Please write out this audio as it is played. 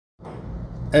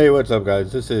Hey, what's up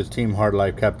guys? This is Team Hard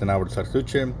Life Captain Alberto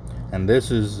Zertuche, and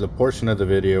this is the portion of the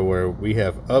video where we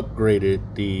have upgraded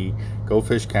the Go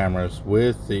Fish cameras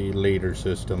with the leader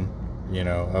system,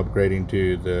 upgrading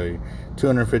to the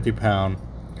 250-pound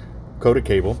coated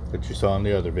cable that you saw in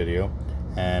the other video,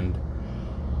 and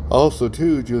also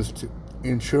too just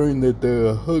ensuring that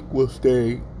the hook will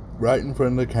stay right in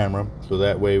front of the camera, so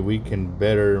that way we can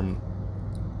better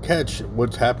catch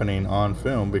what's happening on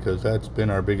film, because that's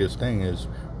been our biggest thing, is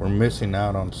we're missing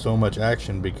out on so much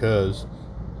action because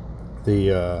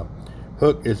the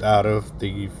hook is out of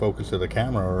the focus of the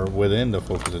camera, or within the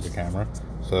focus of the camera.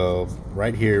 So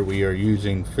right here we are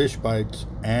using fish bites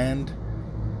and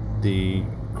the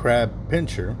crab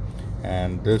pincher,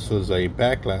 and this was a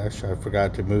backlash. I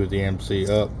forgot to move the MC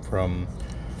up from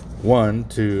 1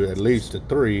 to at least a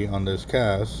 3 on this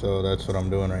cast, so that's what I'm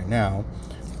doing right now.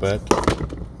 But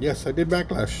yes, I did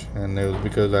backlash, and it was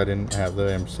because I didn't have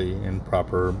the MC in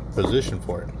proper position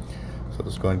for it. So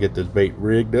let's go and get this bait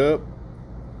rigged up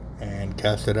and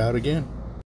cast it out again.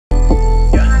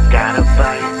 Gotta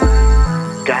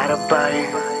bite, gotta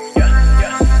bite.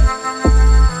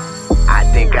 I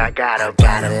think I got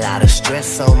a lot of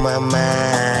stress on my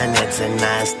mind. It's a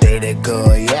nice day to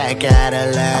go. Yeah, I gotta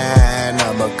learn.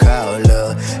 I'ma call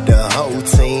up the whole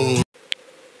team.